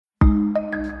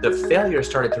the failure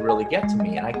started to really get to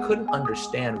me, and I couldn't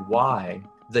understand why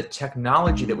the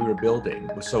technology that we were building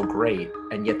was so great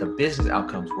and yet the business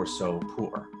outcomes were so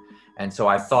poor. And so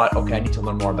I thought, okay, I need to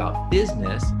learn more about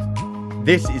business.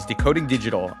 This is Decoding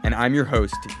Digital, and I'm your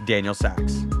host, Daniel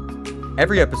Sachs.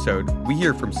 Every episode, we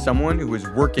hear from someone who is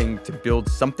working to build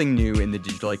something new in the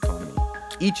digital economy.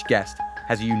 Each guest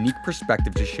has a unique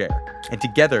perspective to share, and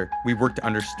together we work to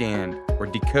understand or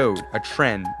decode a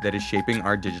trend that is shaping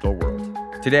our digital world.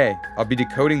 Today, I'll be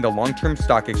decoding the long-term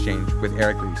stock exchange with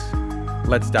Eric Ries.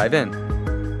 Let's dive in.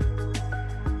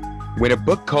 When a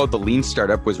book called The Lean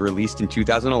Startup was released in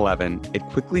 2011, it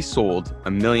quickly sold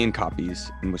 1 million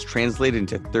copies and was translated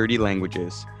into 30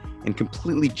 languages and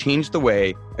completely changed the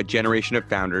way a generation of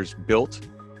founders built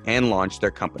and launched their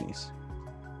companies.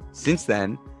 Since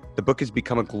then, the book has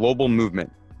become a global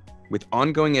movement with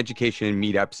ongoing education and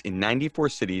meetups in 94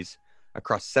 cities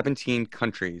across 17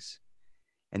 countries,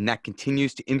 and that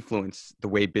continues to influence the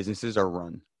way businesses are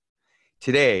run.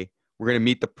 Today, we're going to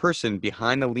meet the person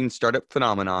behind the lean startup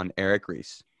phenomenon, Eric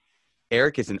Ries.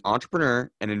 Eric is an entrepreneur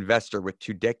and investor with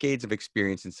 2 decades of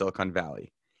experience in Silicon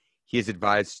Valley. He has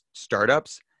advised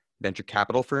startups, venture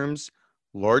capital firms,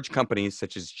 large companies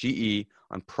such as GE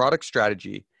on product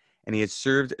strategy, and he has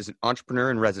served as an entrepreneur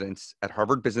in residence at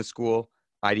Harvard Business School,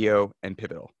 IDEO, and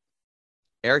Pivotal.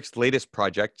 Eric's latest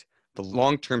project, the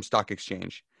Long-Term Stock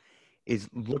Exchange, is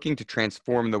looking to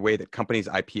transform the way that companies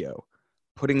IPO,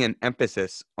 putting an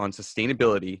emphasis on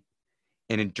sustainability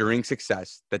and enduring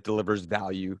success that delivers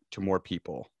value to more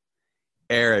people.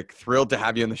 Eric, thrilled to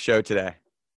have you on the show today.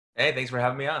 Hey, thanks for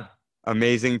having me on.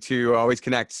 Amazing to always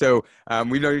connect. So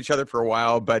we've known each other for a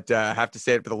while, but I have to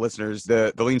say it for the listeners,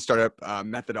 the Lean Startup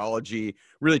methodology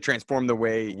really transformed the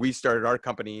way we started our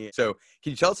company. So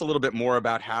can you tell us a little bit more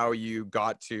about how you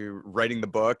got to writing the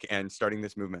book and starting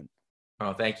this movement?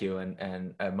 Oh, thank you.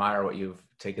 And admire what you've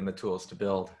taken the tools to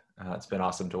build. It's been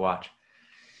awesome to watch.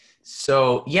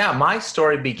 So yeah, my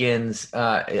story begins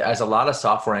as a lot of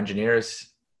software engineers,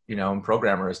 and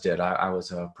programmers did. I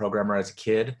was a programmer as a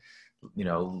kid,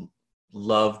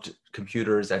 loved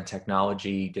computers and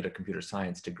technology, did a computer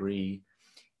science degree.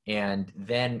 And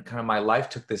then kind of my life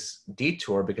took this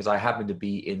detour because I happened to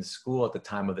be in school at the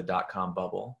time of the dot-com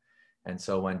bubble. And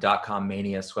so when dot-com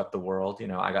mania swept the world,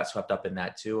 I got swept up in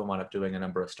that too and wound up doing a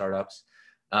number of startups.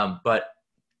 But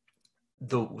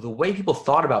the way people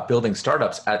thought about building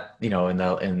startups at, in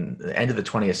the end of the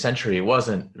 20th century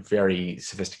wasn't very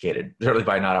sophisticated, certainly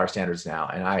by not our standards now.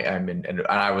 And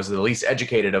I was the least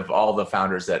educated of all the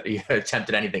founders that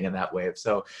attempted anything in that wave.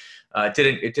 So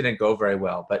it didn't go very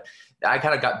well. But I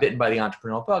kind of got bitten by the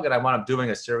entrepreneurial bug, and I wound up doing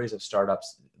a series of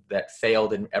startups that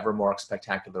failed in ever more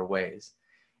spectacular ways.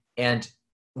 And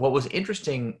what was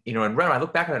interesting, when I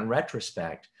look back at it in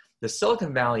retrospect, the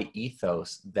Silicon Valley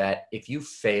ethos that if you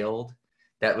failed,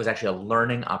 that was actually a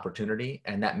learning opportunity.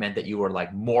 And that meant that you were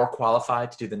like more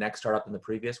qualified to do the next startup than the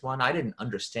previous one. I didn't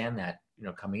understand that,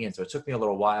 coming in. So it took me a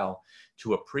little while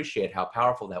to appreciate how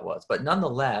powerful that was. But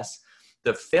nonetheless,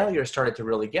 the failure started to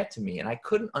really get to me. And I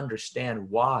couldn't understand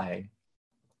why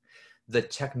the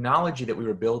technology that we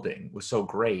were building was so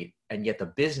great and yet the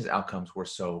business outcomes were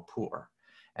so poor.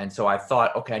 And so I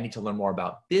thought, okay, I need to learn more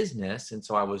about business. And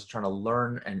so I was trying to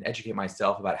learn and educate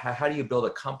myself about how do you build a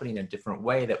company in a different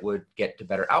way that would get to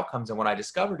better outcomes. And what I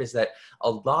discovered is that a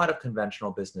lot of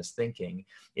conventional business thinking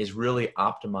is really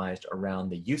optimized around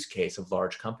the use case of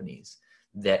large companies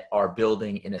that are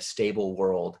building in a stable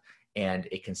world and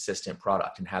a consistent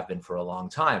product and have been for a long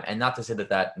time. And not to say that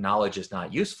that knowledge is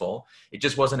not useful. It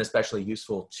just wasn't especially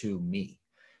useful to me.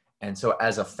 And so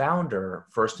as a founder,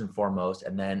 first and foremost,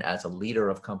 and then as a leader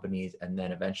of companies, and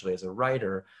then eventually as a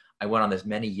writer, I went on this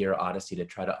many-year odyssey to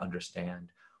try to understand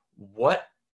what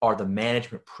are the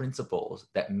management principles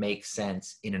that make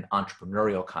sense in an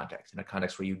entrepreneurial context, in a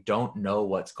context where you don't know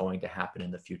what's going to happen in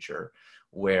the future,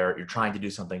 where you're trying to do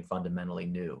something fundamentally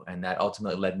new. And that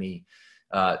ultimately led me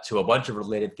to a bunch of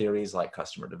related theories like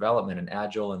customer development and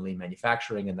agile and lean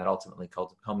manufacturing. And that ultimately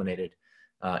culminated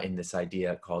in this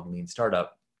idea called Lean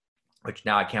Startup, which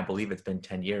now I can't believe it's been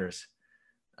 10 years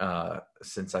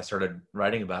since I started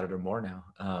writing about it, or more now.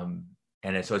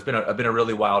 So it's been a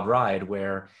really wild ride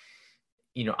where,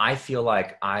 I feel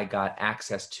like I got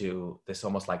access to this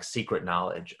almost like secret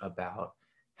knowledge about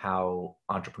how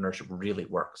entrepreneurship really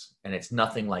works. And it's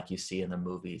nothing like you see in the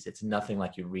movies. It's nothing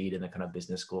like you read in the kind of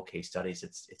business school case studies.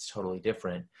 It's totally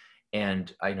different.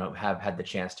 And I have had the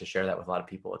chance to share that with a lot of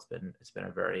people. It's been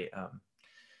a very,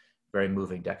 very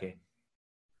moving decade.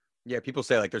 Yeah, people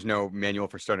say like there's no manual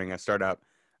for starting a startup,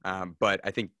 but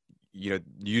I think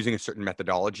using a certain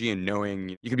methodology and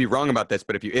knowing you could be wrong about this,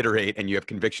 but if you iterate and you have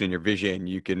conviction in your vision,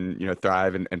 you can,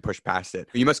 thrive and push past it.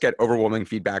 You must get overwhelming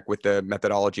feedback with the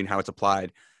methodology and how it's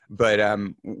applied. But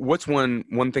what's one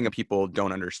thing that people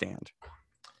don't understand?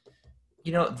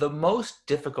 The most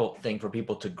difficult thing for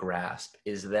people to grasp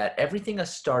is that everything a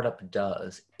startup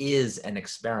does is an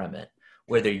experiment,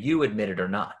 whether you admit it or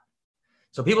not.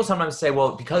 So people sometimes say,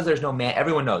 well, because there's no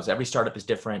everyone knows every startup is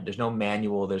different. There's no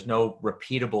manual. There's no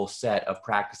repeatable set of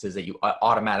practices that you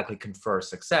automatically confer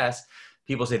success.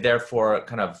 People say, therefore,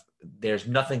 there's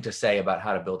nothing to say about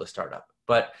how to build a startup.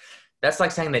 But that's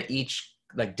like saying that each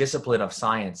discipline of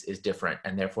science is different,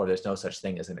 and therefore there's no such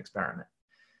thing as an experiment.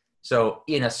 So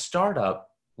in a startup,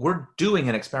 we're doing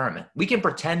an experiment. We can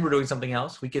pretend we're doing something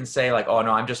else. We can say oh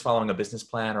no, I'm just following a business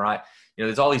plan, or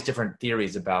there's all these different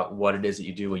theories about what it is that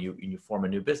you do when you form a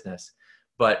new business.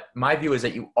 But my view is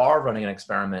that you are running an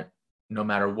experiment no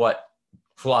matter what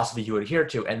philosophy you adhere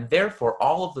to. And therefore,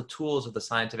 all of the tools of the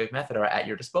scientific method are at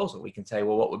your disposal. We can say,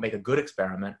 well, what would make a good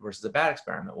experiment versus a bad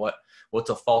experiment? What's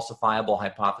a falsifiable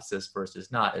hypothesis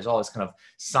versus not? There's all this kind of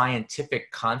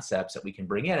scientific concepts that we can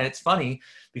bring in. And it's funny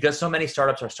because so many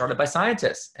startups are started by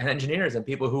scientists and engineers and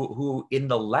people who in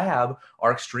the lab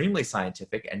are extremely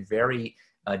scientific and very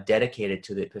dedicated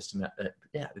to the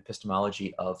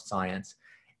epistemology of science.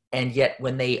 And yet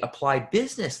when they apply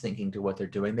business thinking to what they're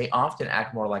doing, they often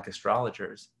act more like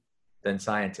astrologers than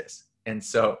scientists. And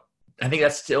so I think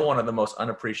that's still one of the most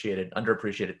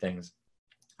underappreciated things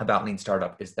about Lean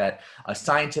Startup is that a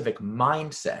scientific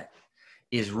mindset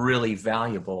is really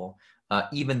valuable,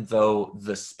 even though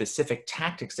the specific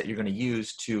tactics that you're going to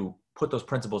use to put those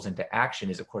principles into action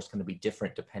is, of course, going to be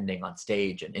different depending on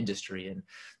stage and industry and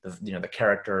the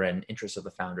character and interests of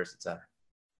the founders, et cetera.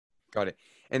 Got it.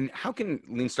 And how can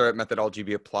Lean Startup methodology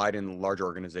be applied in large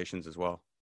organizations as well?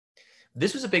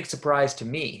 This was a big surprise to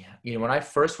me. When I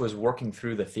first was working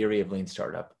through the theory of Lean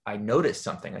Startup, I noticed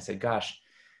something. I said, gosh,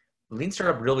 Lean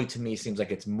Startup really to me seems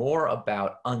like it's more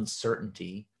about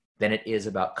uncertainty than it is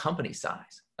about company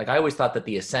size. I always thought that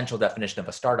the essential definition of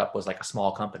a startup was like a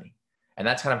small company. And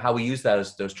that's kind of how we use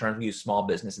those terms. We use small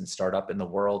business and startup in the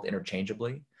world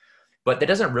interchangeably. But that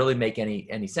doesn't really make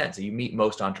any sense. You meet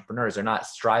most entrepreneurs, they're not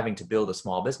striving to build a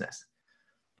small business.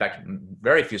 In fact,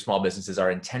 very few small businesses are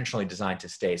intentionally designed to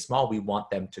stay small. We want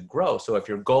them to grow. So if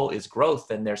your goal is growth,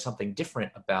 then there's something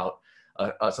different about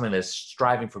something that's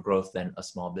striving for growth than a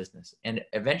small business. And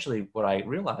eventually what I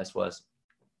realized was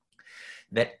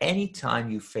that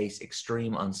anytime you face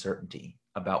extreme uncertainty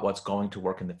about what's going to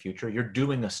work in the future, you're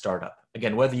doing a startup.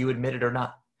 Again, whether you admit it or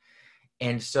not.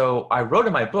 And so I wrote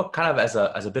in my book kind of as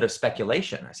a bit of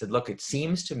speculation. I said, look, it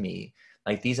seems to me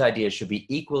like these ideas should be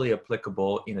equally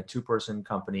applicable in a two-person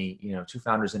company, two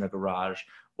founders in a garage,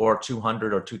 or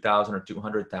 200 or 2,000 or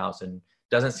 200,000.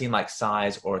 Doesn't seem like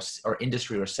size or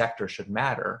industry or sector should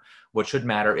matter. What should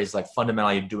matter is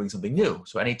fundamentally doing something new.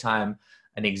 So anytime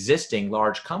an existing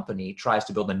large company tries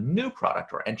to build a new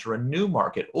product or enter a new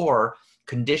market, or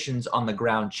conditions on the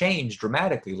ground change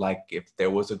dramatically, like if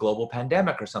there was a global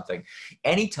pandemic or something,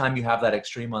 anytime you have that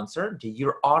extreme uncertainty,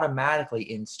 you're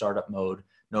automatically in startup mode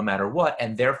no matter what.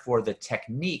 And therefore the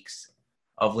techniques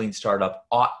of Lean Startup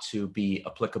ought to be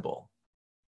applicable,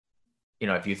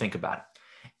 if you think about it.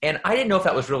 And I didn't know if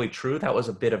that was really true. That was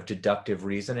a bit of deductive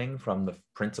reasoning from the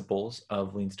principles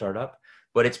of Lean Startup,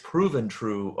 but it's proven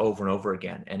true over and over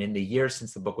again. And in the years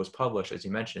since the book was published, as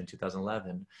you mentioned, in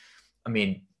 2011,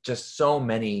 just so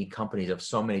many companies of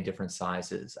so many different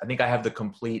sizes. I think I have the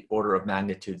complete order of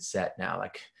magnitude set now,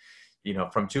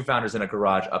 from two founders in a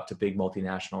garage up to big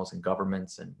multinationals and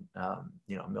governments and,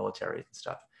 militaries and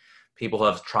stuff. People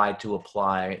have tried to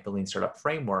apply the Lean Startup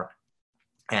framework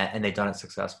and they've done it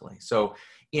successfully. So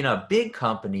in a big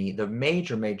company, the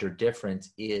major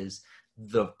difference is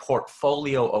the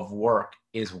portfolio of work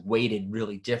is weighted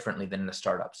really differently than in a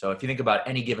startup. So if you think about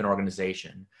any given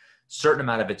organization, certain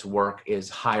amount of its work is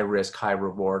high risk, high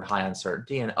reward, high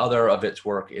uncertainty, and other of its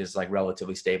work is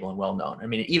relatively stable and well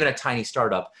known. Even a tiny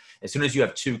startup, as soon as you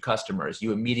have two customers,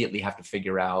 you immediately have to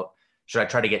figure out, should I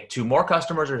try to get two more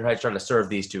customers or should I try to serve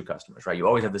these two customers, right? You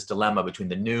always have this dilemma between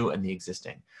the new and the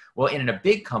existing. Well, in a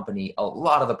big company, a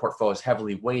lot of the portfolio is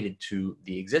heavily weighted to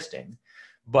the existing,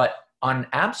 but on an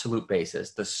absolute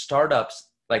basis, the startups,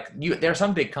 there are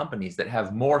some big companies that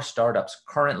have more startups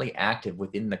currently active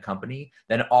within the company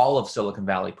than all of Silicon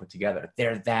Valley put together.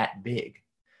 They're that big.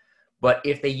 But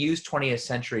if they use 20th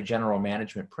century general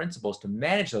management principles to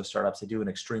manage those startups, they do an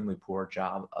extremely poor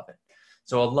job of it.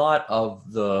 So a lot of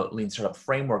the Lean Startup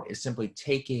framework is simply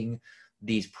taking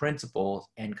these principles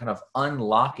and kind of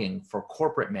unlocking for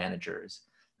corporate managers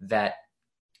that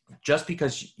just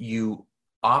because you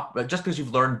just because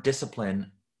you've learned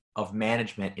discipline of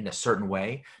management in a certain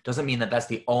way doesn't mean that that's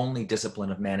the only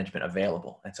discipline of management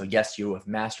available. And so, yes, you have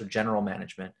mastered general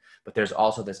management, but there's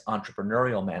also this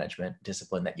entrepreneurial management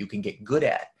discipline that you can get good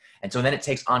at. And so then it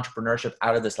takes entrepreneurship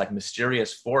out of this like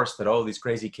mysterious force that, oh, these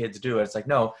crazy kids do. It's like,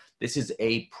 no, this is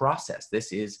a process.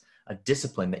 This is a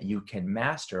discipline that you can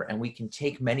master. And we can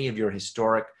take many of your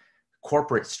historic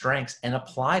corporate strengths and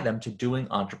apply them to doing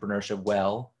entrepreneurship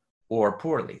well or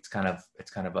poorly. It's kind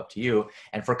of up to you.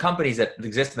 And for companies that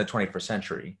exist in the 21st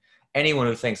century, anyone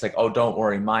who thinks like, oh, don't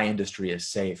worry, my industry is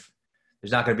safe,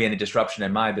 there's not going to be any disruption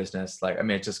in my business. Like, I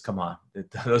mean, it's just, come on,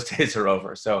 those days are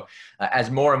over. So as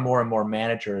more and more and more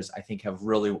managers, I think, have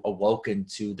really awoken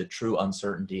to the true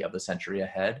uncertainty of the century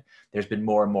ahead, there's been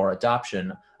more and more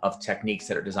adoption of techniques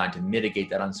that are designed to mitigate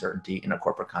that uncertainty in a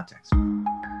corporate context.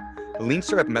 The Lean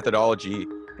Startup methodology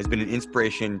has been an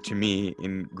inspiration to me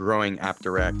in growing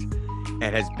AppDirect,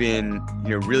 and has been,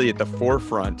 really at the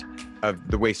forefront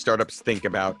of the way startups think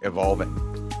about evolving.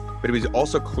 But it was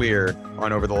also clear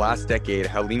over the last decade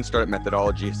how Lean Startup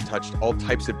methodology has touched all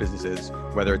types of businesses,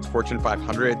 whether it's Fortune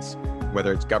 500s,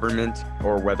 whether it's government,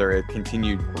 or whether it's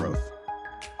continued growth.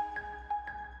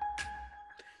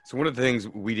 So one of the things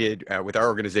we did with our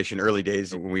organization early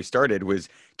days when we started was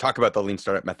talk about the Lean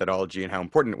Startup methodology and how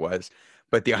important it was.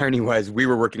 But the irony was we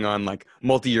were working on like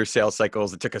multi-year sales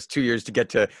cycles. It took us 2 years to get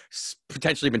to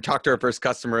potentially even talk to our first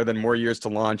customer, then more years to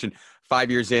launch. And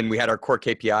 5 years in, we had our core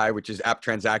KPI, which is app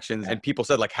transactions. And people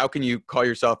said, like, how can you call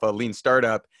yourself a lean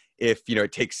startup if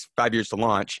it takes 5 years to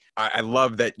launch? I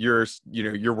love that you're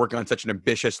working on such an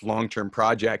ambitious long-term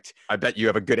project. I bet you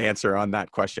have a good answer on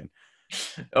that question.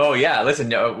 Oh yeah, listen,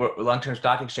 Long-Term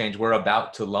Stock Exchange, we're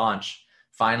about to launch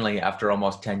finally after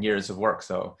almost 10 years of work.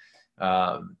 So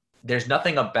there's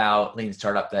nothing about lean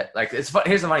startup that like, here's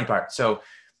the funny part. So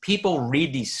people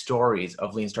read these stories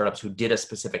of lean startups who did a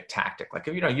specific tactic. Like,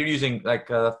 you're using like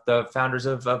the founders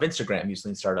of Instagram used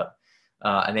lean startup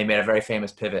and they made a very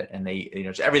famous pivot, and they,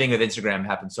 everything with Instagram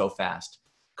happened so fast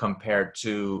compared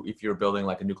to if you're building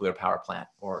like a nuclear power plant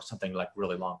or something like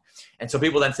really long. And so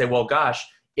people then say, well, gosh,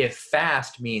 if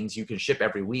fast means you can ship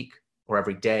every week or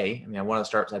every day. I mean, one of the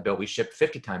startups I built, we shipped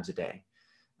 50 times a day,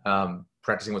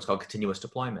 practicing what's called continuous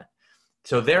deployment.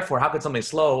 So therefore, how could something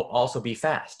slow also be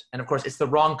fast? And of course, it's the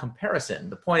wrong comparison.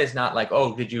 The point is not like,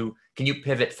 oh, can you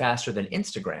pivot faster than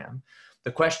Instagram?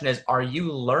 The question is, are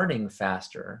you learning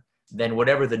faster than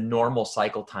whatever the normal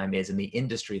cycle time is in the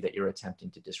industry that you're attempting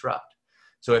to disrupt?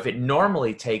 So if it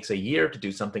normally takes a year to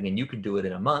do something and you can do it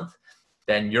in a month,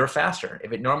 then you're faster.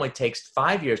 If it normally takes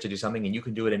 5 years to do something and you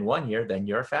can do it in 1 year, then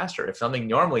you're faster. If something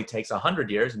normally takes 100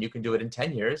 years and you can do it in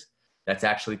 10 years, that's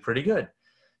actually pretty good.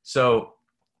 So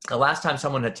the last time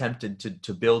someone attempted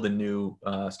to build a new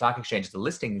stock exchange as a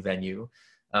listing venue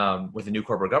with a new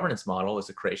corporate governance model was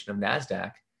the creation of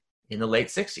NASDAQ in the late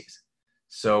 60s.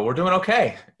 So we're doing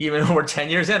okay, even though we're 10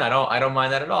 years in. I don't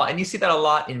mind that at all. And you see that a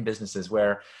lot in businesses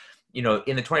where, in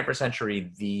the 21st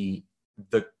century,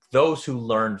 those who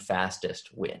learn fastest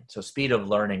win. So speed of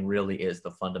learning really is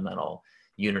the fundamental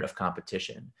unit of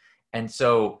competition. And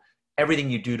so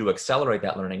everything you do to accelerate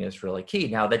that learning is really key.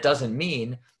 Now, that doesn't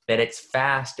mean that it's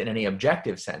fast in any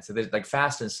objective sense. So there's like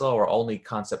fast and slow are only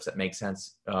concepts that make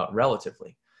sense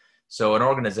relatively. So an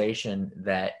organization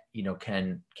that,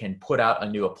 can put out a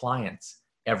new appliance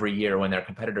every year when their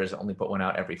competitors only put one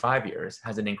out every 5 years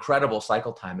has an incredible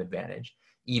cycle time advantage,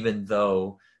 even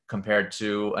though compared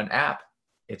to an app,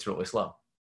 it's really slow.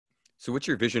 So what's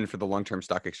your vision for the Long-Term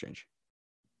Stock Exchange?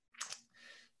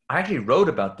 I actually wrote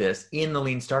about this in the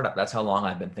Lean Startup. That's how long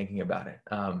I've been thinking about it.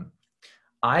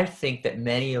 I think that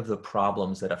many of the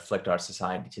problems that afflict our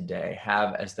society today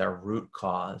have as their root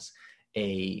cause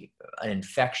an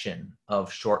infection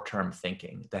of short-term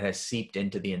thinking that has seeped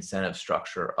into the incentive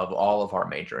structure of all of our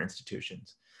major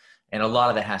institutions. And a lot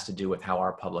of that has to do with how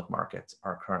our public markets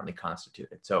are currently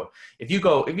constituted. So if you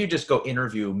just go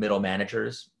interview middle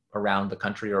managers around the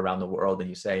country or around the world and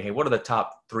you say, hey, what are the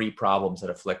top 3 problems that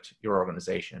afflict your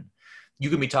organization? You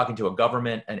can be talking to a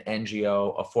government, an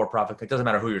NGO, a for-profit, it doesn't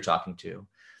matter who you're talking to.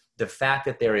 The fact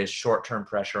that there is short-term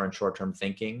pressure and short-term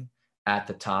thinking at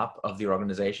the top of the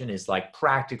organization is like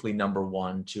practically number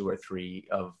 1, 2, or 3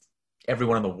 of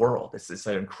everyone in the world. It's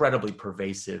an incredibly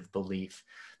pervasive belief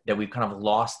that we've kind of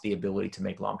lost the ability to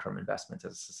make long-term investments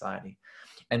as a society.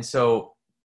 And so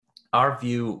our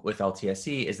view with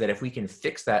LTSE is that if we can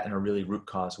fix that in a really root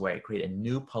cause way, create a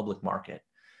new public market,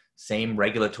 same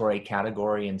regulatory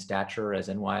category and stature as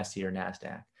NYSE or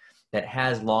NASDAQ, that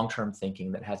has long-term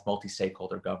thinking, that has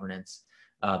multi-stakeholder governance,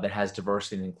 that has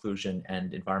diversity and inclusion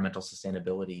and environmental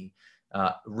sustainability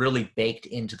really baked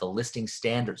into the listing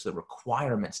standards, the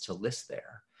requirements to list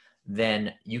there,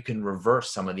 then you can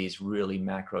reverse some of these really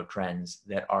macro trends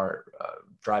that are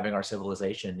driving our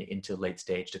civilization into late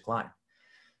stage decline.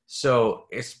 So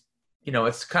it's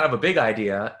kind of a big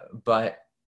idea, but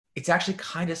it's actually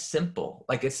kind of simple.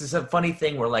 Like, it's just a funny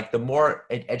thing where, like, the more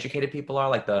educated people are,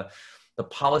 like the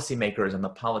policymakers and the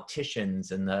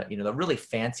politicians and the really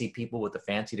fancy people with the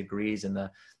fancy degrees and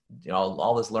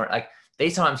all this like, they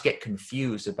sometimes get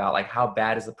confused about, like, how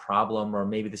bad is the problem, or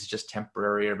maybe this is just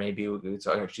temporary, or maybe it's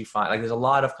actually fine. Like, there's a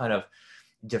lot of kind of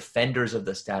defenders of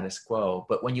the status quo,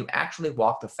 but when you actually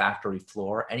walk the factory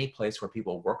floor, any place where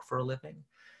people work for a living,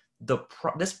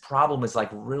 this problem is, like,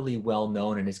 really well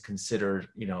known and is considered,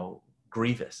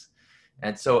 grievous.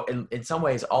 And so in some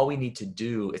ways, all we need to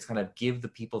do is kind of give the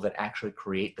people that actually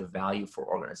create the value for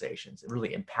organizations and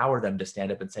really empower them to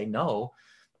stand up and say, no,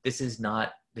 this is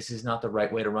not the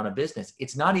right way to run a business.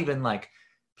 It's not even like,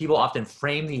 people often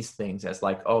frame these things as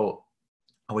like, oh,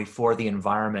 are we for the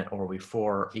environment or are we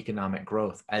for economic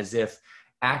growth? As if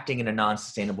acting in a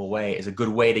non-sustainable way is a good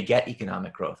way to get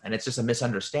economic growth. And it's just a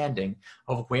misunderstanding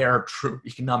of where true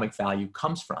economic value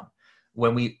comes from.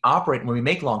 When we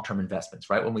make long-term investments,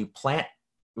 right? When we plant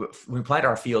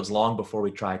our fields long before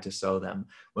we try to sow them,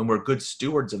 when we're good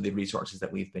stewards of the resources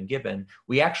that we've been given,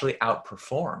 we actually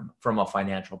outperform from a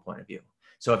financial point of view.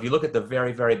 So if you look at the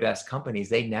very, very best companies,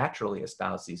 they naturally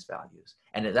espouse these values.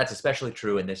 And that's especially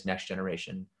true in this next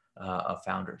generation of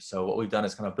founders. So what we've done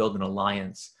is kind of build an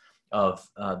alliance of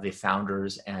the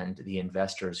founders and the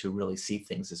investors who really see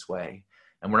things this way.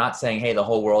 And we're not saying, hey, the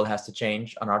whole world has to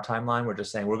change on our timeline. We're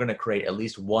just saying we're going to create at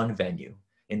least one venue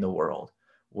in the world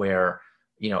where,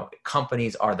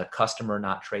 companies are the customer,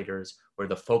 not traders, where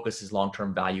the focus is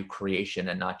long-term value creation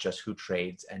and not just who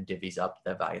trades and divvies up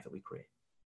the value that we create.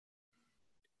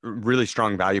 Really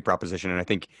strong value proposition. And I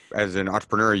think as an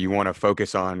entrepreneur, you want to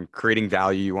focus on creating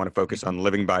value. You want to focus on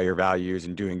living by your values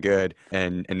and doing good.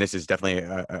 And this is definitely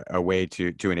a way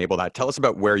to enable that. Tell us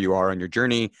about where you are on your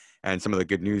journey and some of the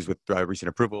good news with recent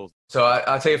approvals. So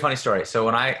I'll tell you a funny story. So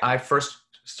when I first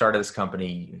started this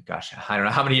company, gosh, I don't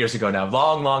know how many years ago now,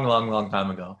 long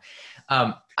time ago.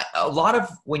 A lot of,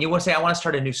 when you want to say, I want to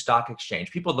start a new stock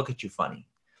exchange, people look at you funny.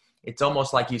 It's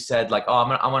almost like you said, like, oh,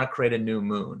 I want to create a new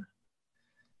moon.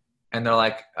 And they're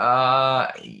like,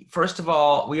 first of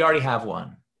all, we already have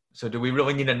one. So do we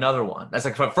really need another one? That's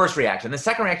like the first reaction. The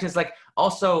second reaction is like,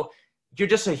 also, you're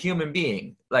just a human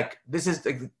being. Like, this is,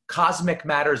 like, cosmic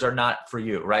matters are not for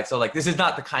you, right? So, like, this is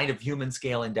not the kind of human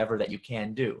scale endeavor that you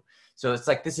can do. So it's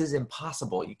like, this is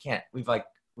impossible. You can't, we've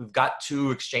got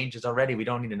 2 exchanges already. We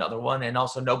don't need another one. And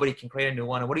also nobody can create a new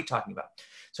one. And what are you talking about?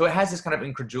 So it has this kind of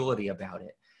incredulity about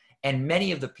it. And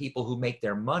many of the people who make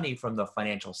their money from the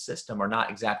financial system are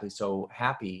not exactly so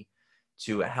happy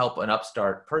to help an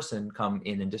upstart person come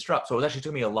in and disrupt. So it actually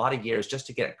took me a lot of years just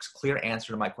to get a clear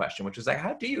answer to my question, which was like,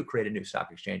 how do you create a new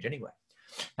stock exchange anyway?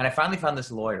 And I finally found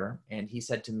this lawyer, and he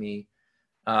said to me,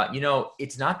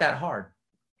 it's not that hard.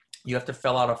 You have to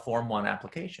fill out a Form 1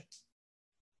 application.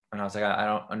 And I was like, I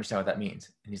don't understand what that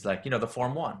means. And he's like, the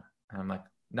Form 1. And I'm like,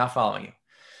 not following you.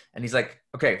 And he's like,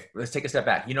 okay, let's take a step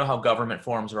back. You know how government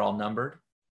forms are all numbered?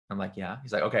 I'm like, yeah.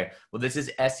 He's like, okay, well, this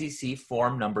is SEC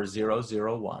form number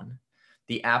 001,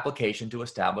 the application to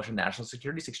establish a national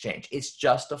securities exchange. It's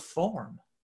just a form.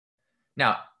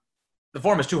 Now, the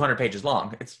form is 200 pages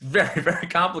long. It's very, very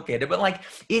complicated, but, like,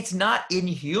 it's not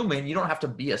inhuman. You don't have to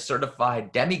be a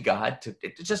certified demigod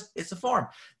it's a form.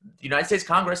 The United States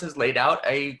Congress has laid out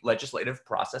a legislative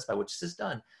process by which this is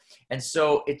done. And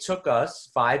so it took us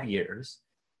 5 years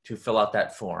to fill out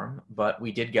that form, but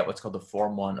we did get what's called the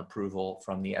Form 1 approval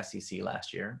from the SEC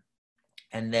last year.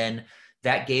 And then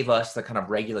that gave us the kind of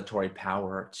regulatory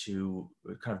power to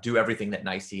kind of do everything that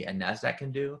NYSE and NASDAQ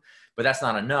can do. But that's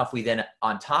not enough. We then,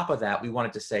 on top of that, we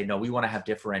wanted to say, no, we want to have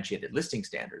differentiated listing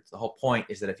standards. The whole point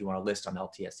is that if you want to list on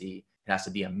LTSE, it has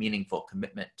to be a meaningful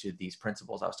commitment to these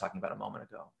principles I was talking about a moment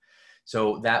ago.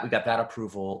 So that we got that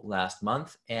approval last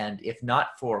month. And if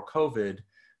not for COVID,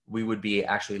 we would be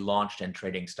actually launched and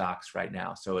trading stocks right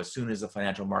now. So as soon as the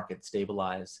financial markets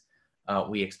stabilize,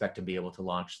 we expect to be able to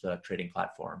launch the trading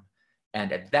platform.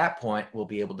 And at that point, we'll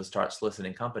be able to start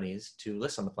soliciting companies to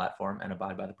list on the platform and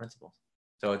abide by the principles.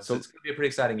 So it's going to be a pretty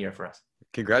exciting year for us.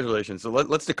 Congratulations. So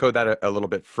let's decode that a little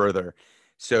bit further.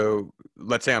 So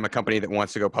let's say I'm a company that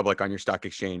wants to go public on your stock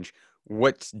exchange.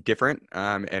 What's different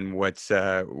and what's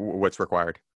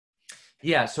required?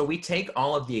 Yeah, so we take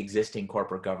all of the existing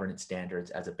corporate governance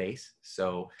standards as a base.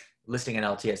 So listing an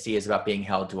LTSE is about being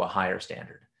held to a higher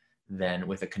standard than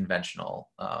with a conventional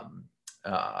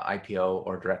IPO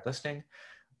or direct listing.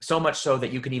 So much so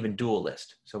that you can even dual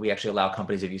list. So we actually allow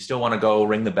companies, if you still want to go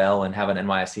ring the bell and have an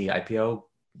NYSE IPO,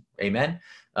 amen,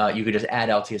 you could just add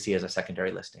LTSE as a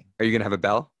secondary listing. Are you going to have a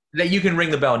bell? That you can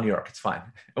ring the bell in New York. It's fine.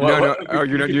 No. Oh,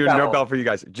 you're no bell for you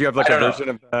guys. Do you have like a version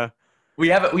of the... We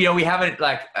haven't, we haven't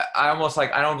like, I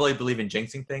don't really believe in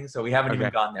jinxing things. So we haven't even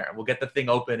gone there. We'll get the thing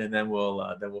open and then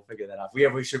we'll figure that out.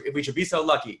 If we should be so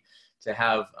lucky to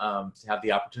have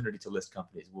the opportunity to list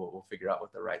companies, we'll figure out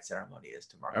what the right ceremony is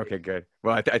tomorrow. Okay, good.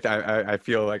 Well, I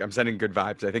feel like I'm sending good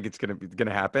vibes. I think it's going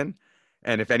to happen.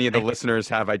 And if any of the listeners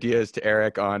have ideas to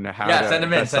Eric on how to send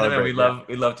them in.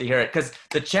 We'd love to hear it. Because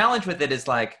the challenge with it is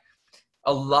like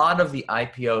a lot of the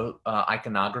IPO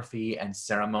iconography and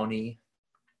ceremony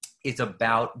is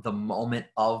about the moment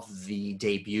of the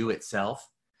debut itself,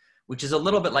 which is a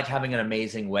little bit like having an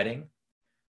amazing wedding,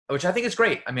 which I think is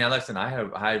great. I mean, listen, I had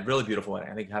a really beautiful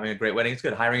wedding. I think having a great wedding is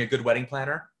good. Hiring a good wedding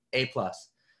planner, A+.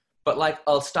 But like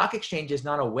a stock exchange is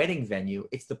not a wedding venue.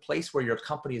 It's the place where your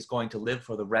company is going to live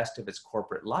for the rest of its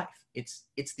corporate life. It's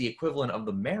the equivalent of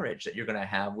the marriage that you're going to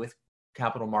have with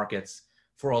capital markets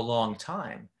for a long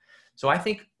time. So I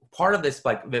think part of this,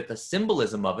 like the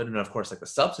symbolism of it, and of course, like the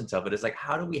substance of it, is like,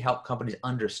 how do we help companies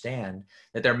understand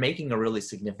that they're making a really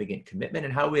significant commitment,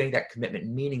 and how do we make that commitment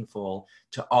meaningful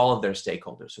to all of their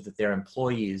stakeholders, so that their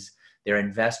employees, their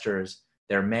investors,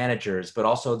 their managers, but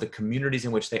also the communities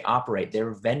in which they operate,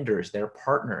 their vendors, their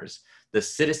partners, the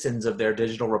citizens of their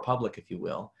digital republic, if you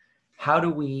will. How do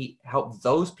we help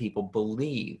those people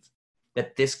believe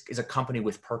that this is a company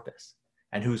with purpose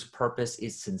and whose purpose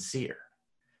is sincere?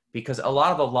 Because a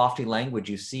lot of the lofty language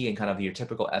you see in kind of your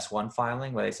typical S1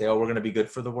 filing, where they say, oh, we're going to be good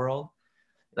for the world.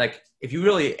 Like, if you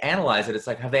really analyze it, it's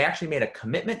like, have they actually made a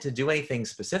commitment to do anything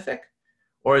specific?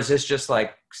 Or is this just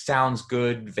like, sounds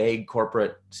good, vague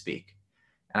corporate speak?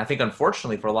 And I think,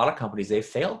 unfortunately, for a lot of companies, they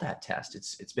failed that test.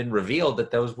 It's been revealed that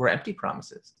those were empty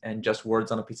promises and just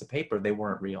words on a piece of paper. They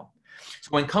weren't real.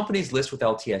 So when companies list with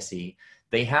LTSE,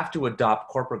 they have to adopt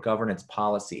corporate governance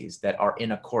policies that are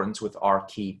in accordance with our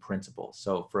key principles.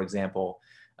 So, for example,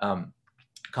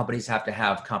 companies have to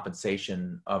have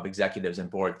compensation of executives and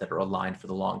board that are aligned for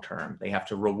the long term. They have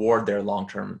to reward their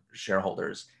long-term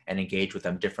shareholders and engage with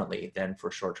them differently than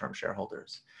for short-term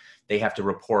shareholders. They have to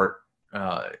report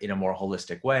in a more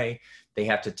holistic way. They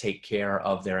have to take care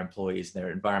of their employees,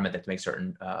 their environment, that to make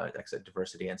certain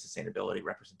diversity and sustainability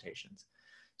representations.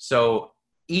 So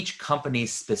each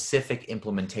company's specific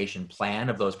implementation plan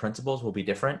of those principles will be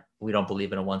different. We don't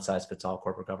believe in a one-size-fits-all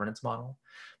corporate governance model,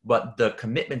 but the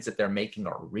commitments that they're making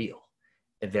are real,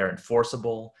 they're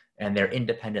enforceable, and they're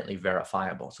independently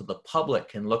verifiable. So the public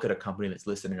can look at a company that's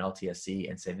listed in LTSE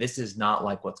and say, this is not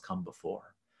like what's come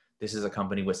before. This is a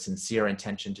company with sincere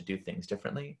intention to do things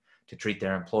differently, to treat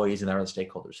their employees and their other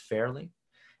stakeholders fairly.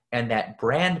 And that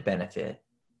brand benefit,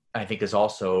 I think, is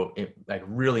also like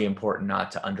really important not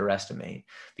to underestimate,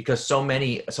 because so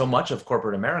much of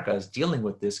corporate America is dealing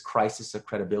with this crisis of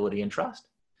credibility and trust,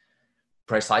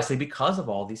 precisely because of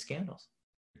all these scandals.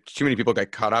 Too many people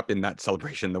get caught up in that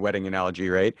celebration, the wedding analogy,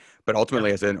 right? But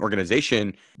ultimately, as an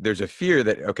organization, there's a fear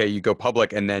that, okay, you go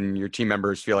public and then your team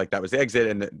members feel like that was the exit,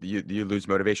 and that you lose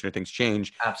motivation or things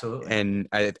change. Absolutely. And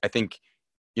I think,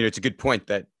 it's a good point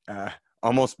that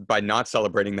almost by not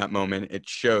celebrating that moment, it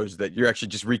shows that you're actually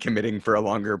just recommitting for a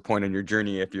longer point in your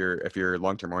journey if you're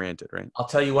long-term oriented, right? I'll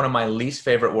tell you, one of my least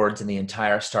favorite words in the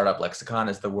entire startup lexicon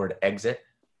is the word exit,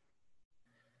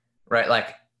 right?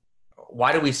 Like,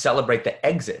 why do we celebrate the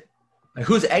exit? Like,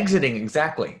 who's exiting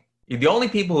exactly? The only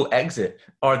people who exit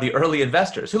are the early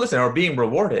investors who, listen, are being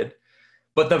rewarded.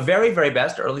 But the very, very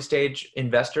best early stage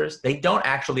investors, they don't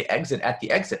actually exit at the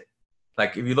exit.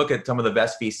 Like, if you look at some of the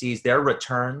best VCs, their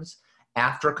returns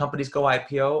after companies go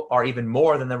IPO are even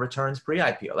more than the returns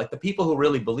pre-IPO. Like, the people who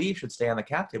really believe should stay on the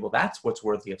cap table, that's what's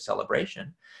worthy of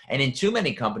celebration. And in too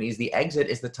many companies, the exit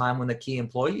is the time when the key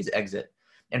employees exit.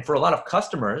 And for a lot of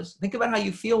customers, think about how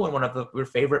you feel when one of your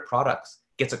favorite products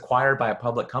gets acquired by a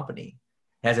public company,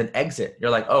 has an exit. You're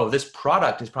like, oh, this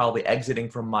product is probably exiting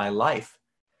from my life.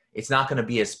 It's not going to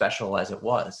be as special as it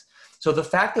was. So the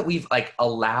fact that we've like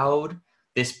allowed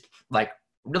this like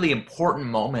really important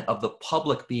moment of the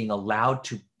public being allowed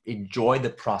to enjoy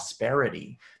the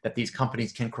prosperity that these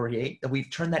companies can create, that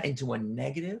we've turned that into a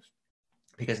negative,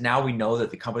 because now we know that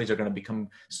the companies are going to become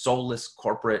soulless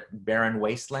corporate barren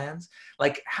wastelands.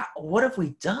 Like, what have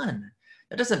we done?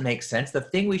 That doesn't make sense. The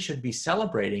thing we should be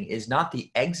celebrating is not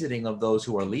the exiting of those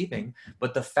who are leaving,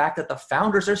 but the fact that the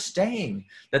founders are staying,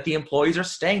 that the employees are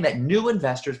staying, that new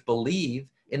investors believe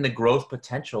in the growth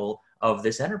potential of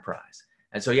this enterprise.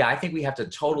 And so, yeah, I think we have to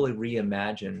totally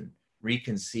reimagine,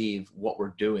 reconceive what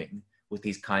we're doing with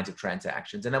these kinds of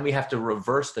transactions. And then we have to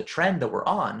reverse the trend that we're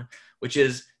on, which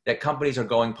is that companies are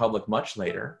going public much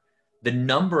later. The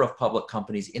number of public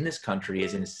companies in this country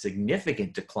is in a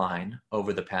significant decline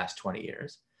over the past 20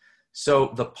 years.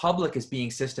 So the public is being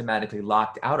systematically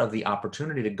locked out of the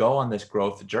opportunity to go on this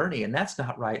growth journey. And that's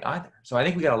not right either. So I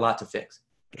think we got a lot to fix.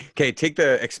 Okay, take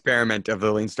the experiment of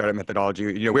the lean startup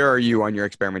methodology. Where are you on your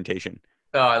experimentation?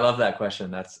 Oh, I love that question.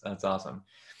 That's awesome.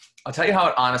 I'll tell you how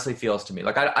it honestly feels to me.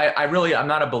 Like I'm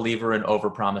not a believer in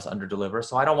overpromise, underdeliver.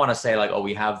 So I don't want to say like, oh,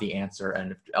 we have the answer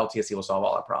and LTSC will solve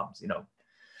all our problems.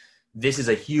 This is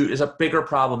a bigger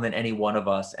problem than any one of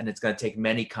us, and it's going to take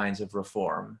many kinds of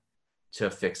reform to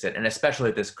fix it. And especially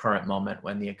at this current moment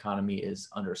when the economy is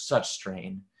under such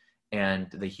strain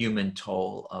and the human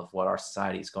toll of what our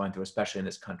society is going through, especially in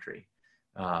this country,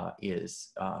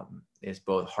 is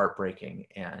both heartbreaking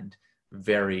and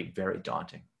very, very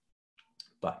daunting.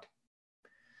 But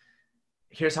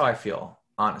here's how I feel,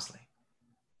 honestly.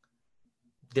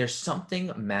 There's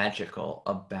something magical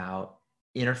about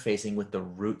interfacing with the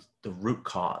root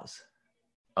cause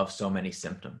of so many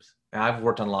symptoms. And I've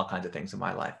worked on all kinds of things in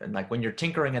my life. And like when you're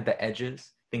tinkering at the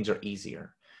edges, things are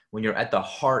easier. When you're at the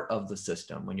heart of the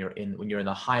system, when you're in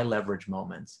the high leverage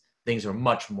moments, things are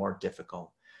much more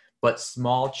difficult. But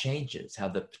small changes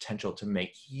have the potential to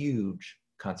make huge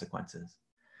consequences.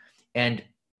 And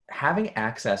having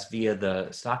access via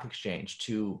the stock exchange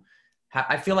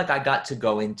I feel like I got to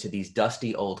go into these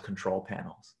dusty old control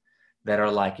panels that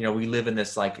are like, we live in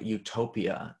this like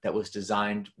utopia that was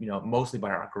designed, mostly by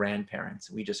our grandparents.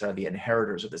 We just are the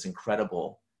inheritors of this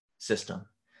incredible system.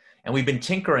 And we've been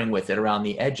tinkering with it around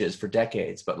the edges for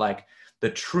decades, but like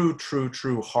the true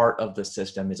heart of the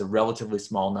system is a relatively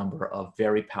small number of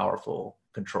very powerful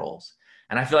controls.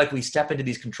 And I feel like we step into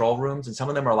these control rooms and some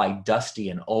of them are like dusty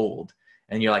and old.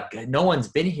 And you're like, no one's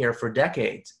been here for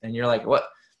decades. And you're like, what?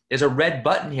 There's a red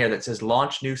button here that says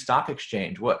launch new stock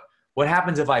exchange. What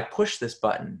happens if I push this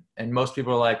button? And most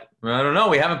people are like, I don't know,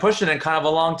 we haven't pushed it in kind of a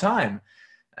long time.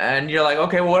 And you're like,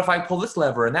 okay, well, what if I pull this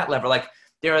lever and that lever? Like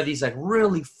there are these like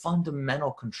really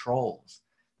fundamental controls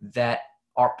that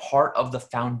are part of the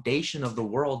foundation of the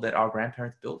world that our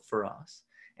grandparents built for us.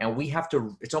 And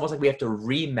it's almost like we have to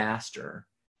remaster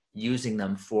using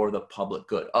them for the public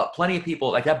good. Plenty of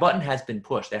people, like that button has been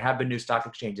pushed. There have been new stock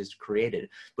exchanges created,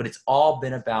 but it's all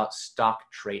been about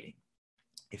stock trading,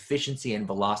 efficiency and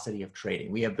velocity of trading.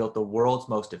 We have built the world's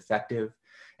most effective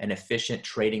and efficient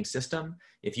trading system.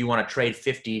 If you want to trade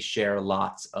 50 share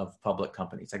lots of public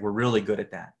companies, like we're really good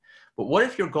at that. But what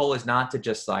if your goal is not to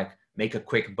just like make a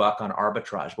quick buck on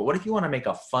arbitrage, but what if you want to make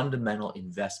a fundamental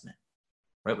investment,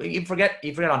 right? You forget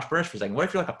entrepreneurs for a second. What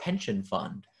if you're like a pension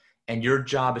fund and your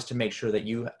job is to make sure that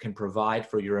you can provide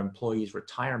for your employees'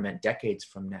 retirement decades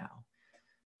from now?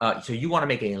 So you want to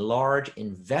make a large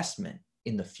investment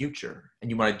in the future, and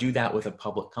you want to do that with a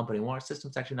public company. Well, our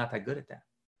system's actually not that good at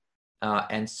that.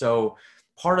 And so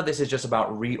part of this is just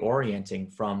about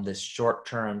reorienting from this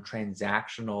short-term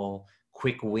transactional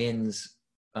quick wins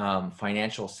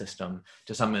financial system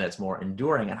to something that's more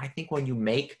enduring. And I think when you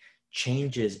make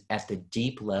changes at the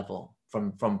deep level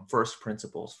from first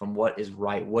principles, from what is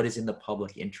right, what is in the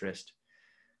public interest,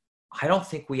 I don't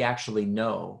think we actually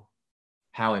know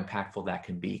how impactful that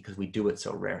can be because we do it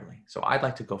so rarely. So I'd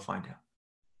like to go find out.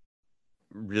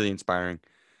 Really inspiring.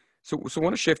 So I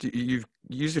want to shift. You've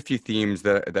used a few themes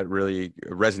that really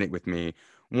resonate with me.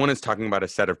 One is talking about a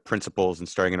set of principles and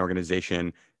starting an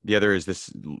organization. The other is this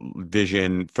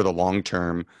vision for the long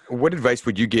term. What advice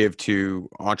would you give to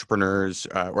entrepreneurs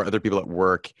or other people at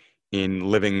work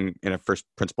in living in a first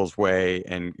principles way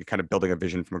and kind of building a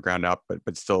vision from the ground up,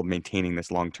 but still maintaining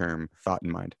this long-term thought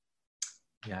in mind?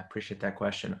 Yeah, I appreciate that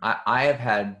question.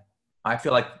 I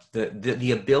feel like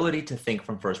the ability to think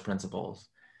from first principles,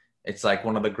 it's like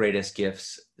one of the greatest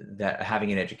gifts that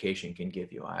having an education can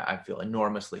give you. I feel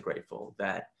enormously grateful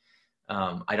that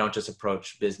I don't just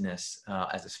approach business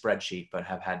as a spreadsheet, but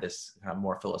have had this kind of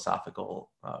more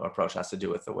philosophical approach that has to do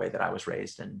with the way that I was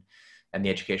raised and the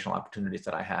educational opportunities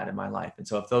that I had in my life. And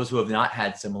so if those who have not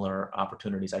had similar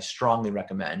opportunities, I strongly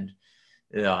recommend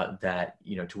that,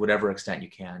 to whatever extent you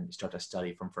can, you start to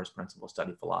study from first principles,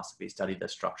 study philosophy, study the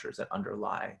structures that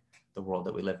underlie the world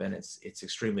that we live in. It's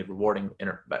extremely rewarding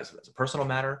as a personal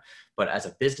matter, but as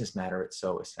a business matter, it's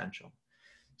so essential.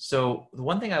 So the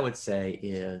one thing I would say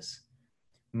is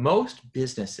most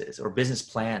businesses or business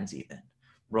plans even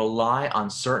rely on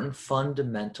certain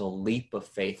fundamental leap of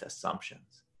faith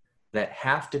assumptions that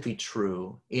have to be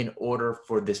true in order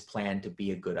for this plan to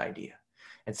be a good idea.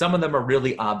 And some of them are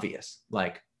really obvious,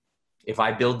 like if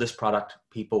I build this product,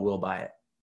 people will buy it.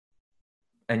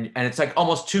 And it's like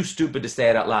almost too stupid to say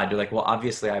it out loud. You're like, well,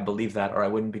 obviously I believe that, or I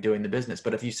wouldn't be doing the business.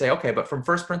 But if you say, okay, but from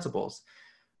first principles,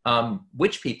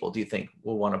 which people do you think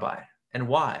will want to buy and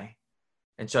why?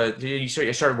 And so you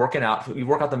started working out, you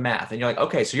work out the math and you're like,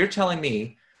 okay, so you're telling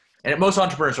me, and most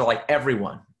entrepreneurs are like,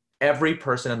 every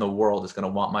person in the world is going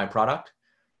to want my product.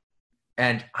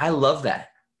 And I love that,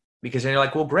 because then you're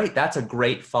like, well, great. That's a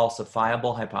great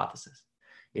falsifiable hypothesis.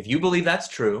 If you believe that's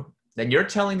true, then you're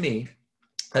telling me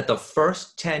that the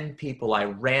first 10 people I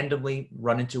randomly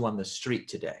run into on the street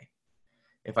today,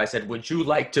 if I said, would you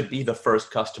like to be the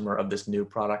first customer of this new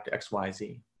product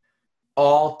XYZ?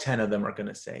 All 10 of them are going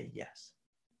to say yes.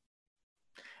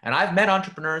 And I've met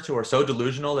entrepreneurs who are so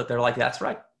delusional that they're like, that's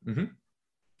right. Mm-hmm.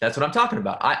 That's what I'm talking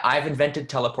about. I've invented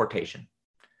teleportation.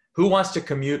 Who wants to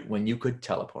commute when you could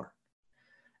teleport?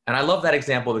 And I love that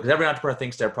example because every entrepreneur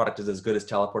thinks their product is as good as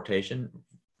teleportation.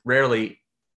 Rarely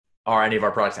are any of our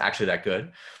products actually that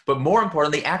good. But more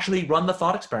importantly, actually run the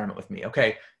thought experiment with me.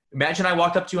 Okay, imagine I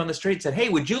walked up to you on the street and said, hey,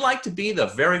 would you like to be the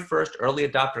very first early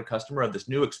adopter customer of this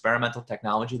new experimental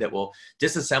technology that will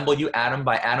disassemble you atom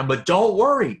by atom? But don't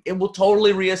worry, it will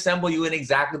totally reassemble you in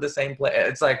exactly the same place.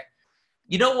 It's like,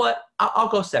 you know what? I'll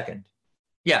go second.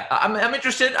 Yeah, I'm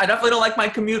interested. I definitely don't like my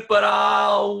commute, but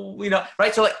I'll,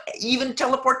 right? So like, even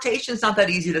teleportation is not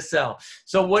that easy to sell.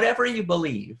 So whatever you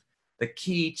believe, the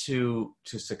key to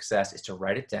success is to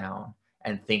write it down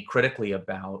and think critically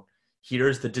about,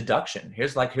 here's the deduction.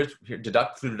 Here's through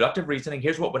deductive reasoning,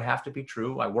 here's what would have to be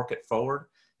true. I work it forward.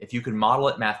 If you can model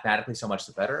it mathematically, so much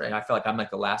the better. And I feel like I'm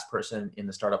like the last person in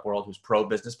the startup world who's pro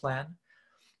business plan,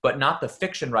 but not the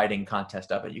fiction writing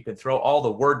contest of it. You can throw all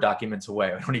the Word documents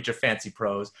away. I don't need your fancy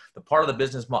prose. The part of the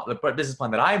business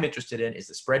plan that I'm interested in is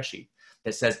the spreadsheet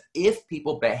that says, if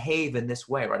people behave in this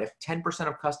way, right? If 10%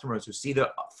 of customers who see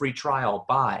the free trial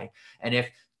buy, and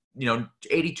if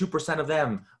 82% of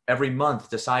them every month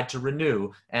decide to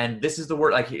renew, and this is the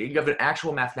word, like you have an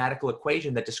actual mathematical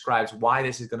equation that describes why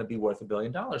this is going to be worth $1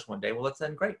 billion one day. Well,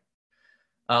 then great.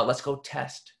 Let's go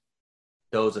test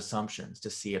those assumptions to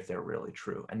see if they're really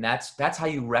true. And that's how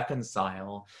you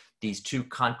reconcile these two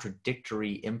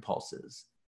contradictory impulses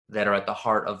that are at the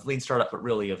heart of lean startup, but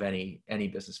really of any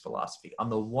business philosophy. On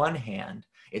the one hand,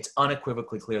 it's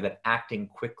unequivocally clear that acting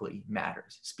quickly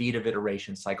matters. Speed of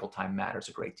iteration, cycle time matters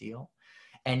a great deal.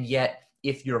 And yet,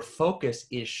 if your focus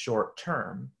is short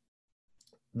term,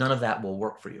 none of that will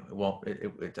work for you.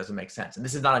 It doesn't make sense. And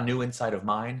this is not a new insight of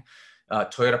mine.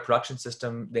 Toyota production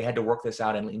system, they had to work this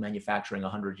out in lean manufacturing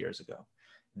 100 years ago,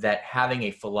 that having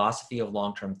a philosophy of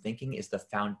long-term thinking is the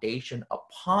foundation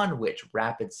upon which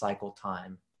rapid cycle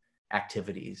time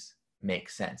activities make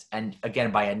sense. And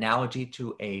again, by analogy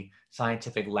to a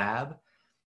scientific lab,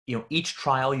 each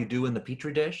trial you do in the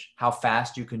Petri dish, how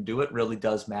fast you can do it really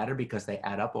does matter because they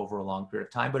add up over a long period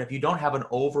of time. But if you don't have an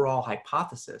overall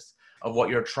hypothesis of what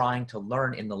you're trying to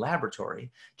learn in the laboratory,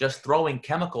 just throwing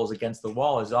chemicals against the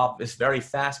wall is very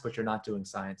fast, but you're not doing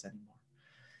science anymore.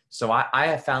 So I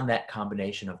have found that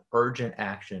combination of urgent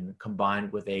action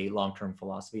combined with a long-term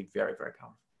philosophy very, very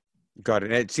powerful. Got it.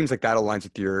 And it seems like that aligns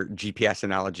with your GPS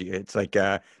analogy. It's like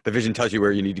the vision tells you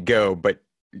where you need to go, but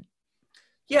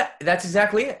yeah, that's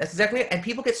exactly it. And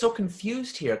people get so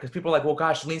confused here because people are like, well,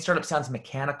 gosh, lean startup sounds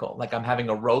mechanical. Like I'm having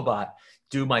a robot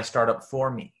do my startup for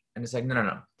me. And it's like,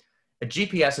 no. A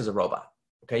GPS is a robot.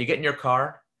 Okay, you get in your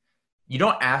car. You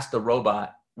don't ask the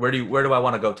robot, where do I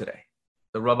want to go today?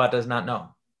 The robot does not know,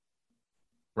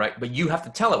 right? But you have to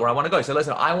tell it where I want to go. So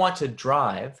listen, I want to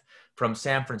drive from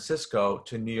San Francisco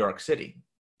to New York City.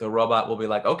 The robot will be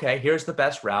like, okay, here's the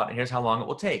best route and here's how long it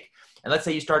will take. And let's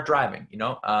say you start driving,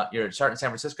 you're starting in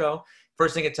San Francisco.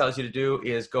 First thing it tells you to do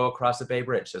is go across the Bay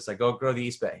Bridge. So it's like, go to the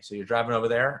East Bay. So you're driving over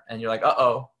there and you're like,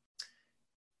 uh-oh,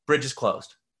 bridge is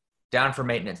closed, down for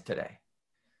maintenance today.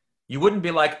 You wouldn't be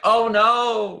like, oh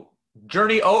no,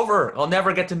 journey over. I'll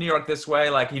never get to New York this way.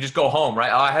 Like you just go home,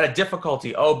 right? Oh, I had a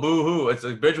difficulty. Oh, boo-hoo.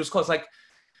 The bridge was closed. Like,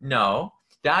 no,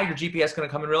 now your GPS is going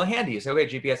to come in really handy. You say, okay,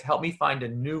 GPS, help me find a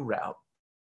new route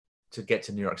to get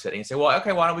to New York City. And say, well,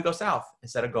 okay, why don't we go south?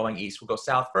 Instead of going east, we'll go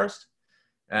south first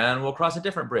and we'll cross a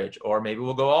different bridge. Or maybe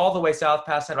we'll go all the way south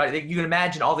past that, right? You can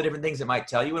imagine all the different things it might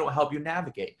tell you and it will help you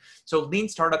navigate. So lean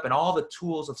startup and all the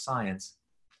tools of science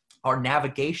are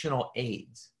navigational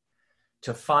aids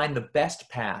to find the best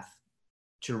path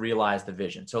to realize the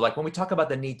vision. So like when we talk about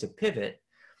the need to pivot,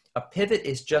 a pivot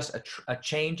is just a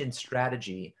change in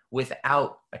strategy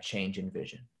without a change in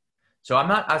vision. So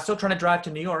I'm still trying to drive to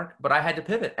New York, but I had to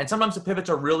pivot. And sometimes the pivots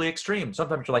are really extreme.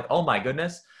 Sometimes you're like, oh my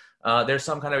goodness, there's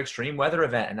some kind of extreme weather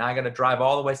event and now I got to drive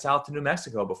all the way south to New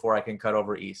Mexico before I can cut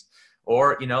over east.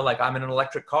 Or, like I'm in an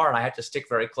electric car and I have to stick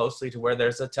very closely to where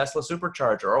there's a Tesla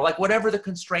supercharger, or like whatever the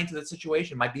constraints of the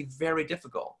situation might be very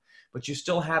difficult, but you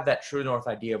still have that true north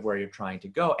idea of where you're trying to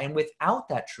go. And without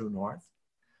that true north,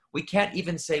 we can't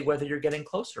even say whether you're getting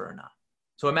closer or not.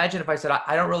 So imagine if I said,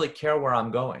 I don't really care where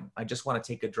I'm going. I just want to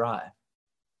take a drive.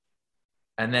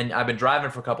 And then I've been driving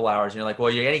for a couple hours and you're like,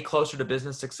 well, you're any closer to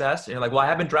business success? And you're like, well, I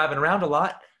have been driving around a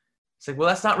lot. It's like, well,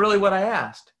 that's not really what I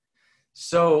asked.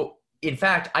 So in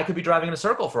fact, I could be driving in a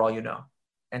circle for all you know.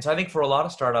 And so I think for a lot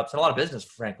of startups and a lot of business,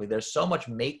 frankly, there's so much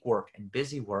make work and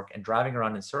busy work and driving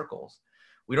around in circles.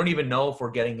 We don't even know if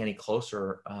we're getting any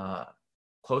closer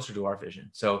to our vision.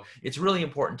 So it's really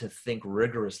important to think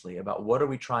rigorously about what are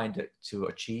we trying to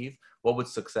achieve? What would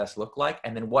success look like?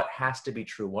 And then what has to be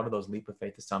true? What are those leap of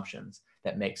faith assumptions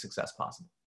that make success possible?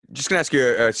 Just going to ask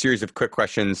you a series of quick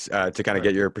questions to kind of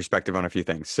get your perspective on a few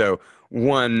things. So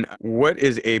one, what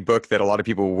is a book that a lot of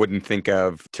people wouldn't think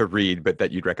of to read, but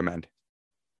that you'd recommend?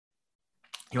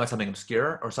 You want something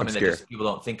obscure or something Obscure. that just people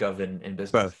don't think of in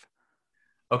business? Both.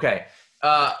 Okay.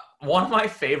 One of my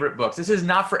favorite books, this is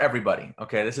not for everybody.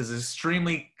 Okay. This is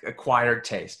extremely acquired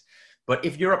taste. But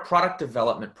if you're a product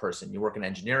development person, you work in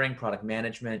engineering, product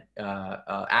management,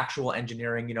 actual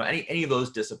engineering, any of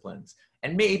those disciplines,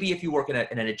 and maybe if you work in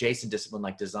an adjacent discipline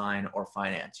like design or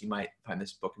finance, you might find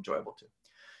this book enjoyable too.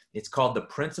 It's called The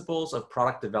Principles of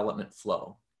Product Development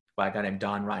Flow by a guy named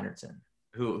Don Reinertsen,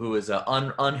 who is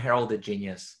an unheralded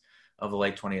genius of the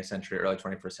late 20th century, early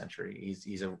 21st century.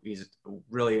 He's a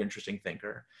really interesting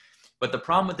thinker. But the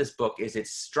problem with this book is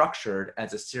it's structured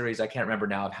as a series, I can't remember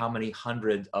now, of how many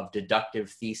hundreds of deductive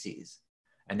theses.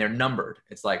 And they're numbered.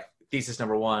 It's like thesis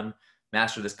number 1,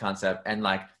 master this concept. And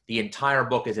like the entire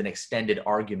book is an extended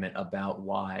argument about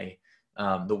why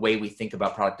the way we think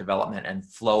about product development and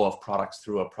flow of products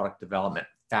through a product development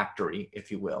factory, if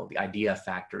you will, the idea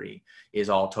factory, is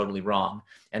all totally wrong.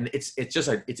 And it's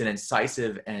an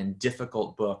incisive and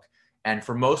difficult book. And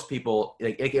for most people,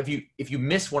 like if you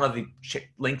miss one of the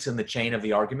links in the chain of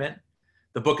the argument,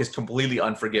 the book is completely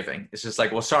unforgiving. It's just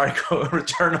like, well, sorry, go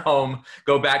return home,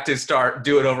 go back to start,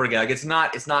 do it over again. Like it's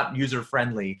not user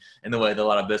friendly in the way that a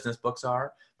lot of business books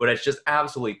are, but it's just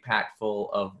absolutely packed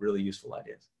full of really useful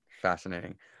ideas.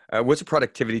 Fascinating. What's a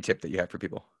productivity tip that you have for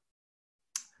people?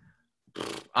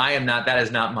 That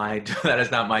is not my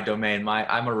domain.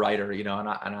 I'm a writer, and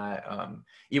I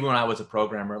even when I was a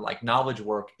programmer, like knowledge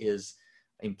work is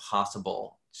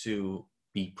impossible to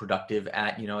be productive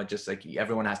at, just like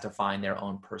everyone has to find their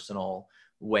own personal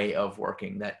way of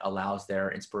working that allows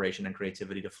their inspiration and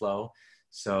creativity to flow.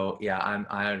 So yeah,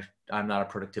 I'm not a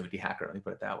productivity hacker, let me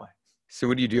put it that way. So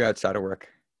what do you do outside of work?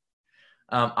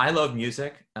 I love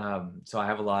music. So I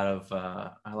have a lot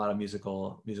of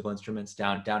musical instruments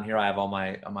down here. I have all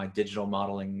my digital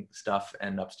modeling stuff,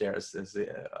 and upstairs is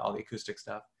all the acoustic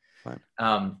stuff.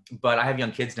 But I have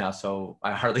young kids now, so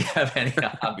I hardly have any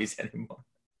hobbies anymore.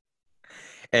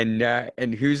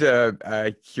 And who's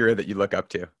a hero that you look up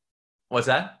to? What's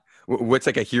that? What's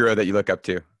like a hero that you look up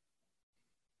to?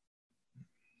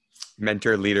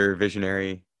 Mentor, leader,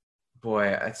 visionary?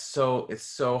 Boy, it's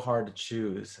so hard to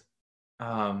choose.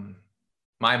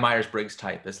 My Myers-Briggs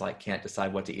type is like, can't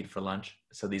decide what to eat for lunch.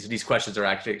 So these questions are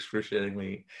actually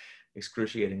excruciatingly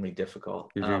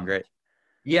difficult. You're doing great.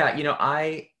 Yeah.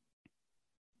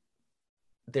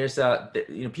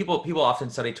 People often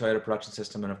study Toyota Production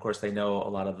System. And of course they know a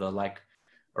lot of the like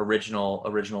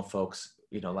original folks,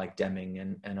 like Deming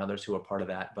and others who are part of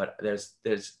that. But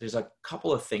there's a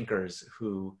couple of thinkers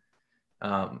who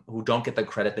don't get the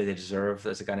credit that they deserve.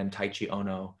 There's a guy named Taiichi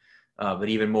Ohno, but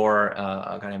even more,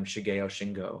 a guy named Shigeo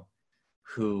Shingo,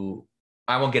 who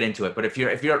I won't get into it. But if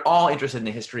you're at all interested in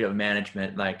the history of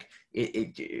management, like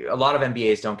a lot of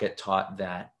MBAs don't get taught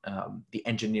that the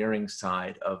engineering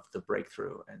side of the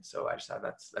breakthrough. And so I just thought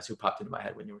that's who popped into my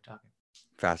head when you were talking.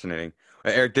 Fascinating.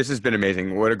 Eric, this has been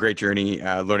amazing. What a great journey,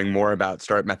 learning more about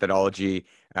startup methodology,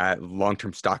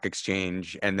 long-term stock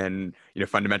exchange, and then,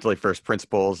 fundamentally first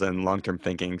principles and long-term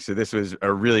thinking. So this was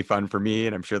really fun for me,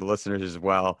 and I'm sure the listeners as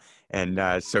well. And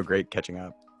it's so great catching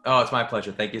up. Oh, it's my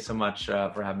pleasure. Thank you so much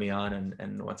for having me on.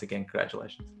 And once again,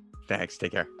 congratulations. Thanks.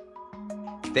 Take care.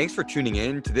 Thanks for tuning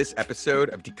in to this episode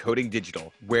of Decoding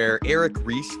Digital, where Eric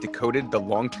Ries decoded the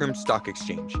long-term stock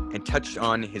exchange and touched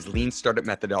on his lean startup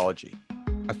methodology.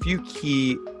 A few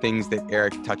key things that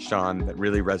Eric touched on that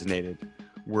really resonated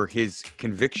were his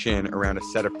conviction around a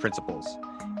set of principles.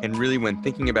 And really, when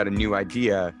thinking about a new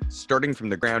idea, starting from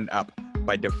the ground up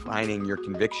by defining your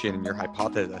conviction and your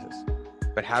hypothesis,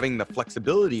 but having the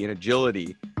flexibility and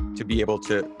agility to be able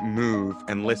to move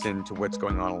and listen to what's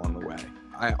going on along the way.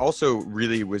 I also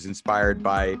really was inspired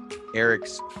by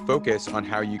Eric's focus on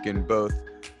how you can both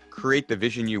create the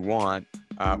vision you want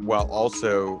while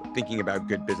also thinking about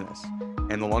good business.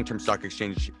 And the long-term stock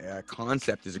exchange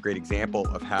concept is a great example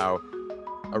of how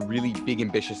a really big,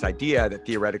 ambitious idea that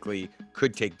theoretically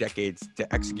could take decades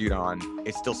to execute on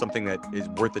is still something that is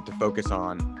worth it to focus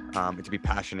on and to be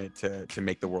passionate to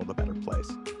make the world a better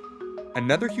place.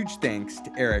 Another huge thanks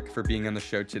to Eric for being on the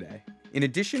show today. In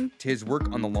addition to his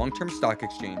work on the long-term stock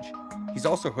exchange, he's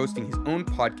also hosting his own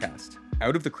podcast,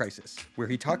 Out of the Crisis, where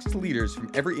he talks to leaders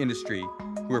from every industry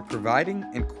who are providing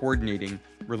and coordinating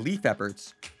relief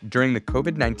efforts during the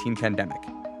COVID-19 pandemic.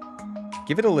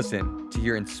 Give it a listen to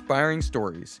hear inspiring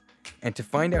stories and to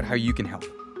find out how you can help.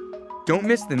 Don't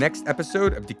miss the next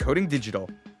episode of Decoding Digital,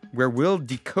 where we'll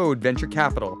decode venture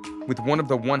capital with one of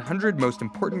the 100 most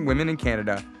important women in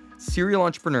Canada, serial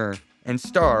entrepreneur and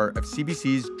star of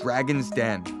CBC's Dragon's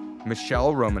Den,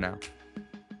 Michelle Romanow.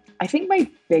 I think my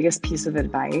biggest piece of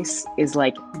advice is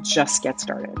just get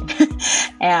started.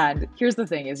 And here's the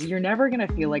thing is you're never going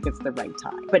to feel like it's the right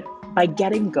time. But by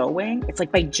getting going, it's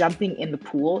like by jumping in the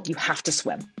pool, you have to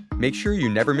swim. Make sure you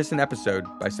never miss an episode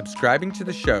by subscribing to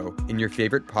the show in your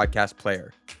favorite podcast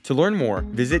player. To learn more,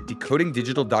 visit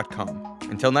decodingdigital.com.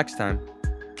 Until next time.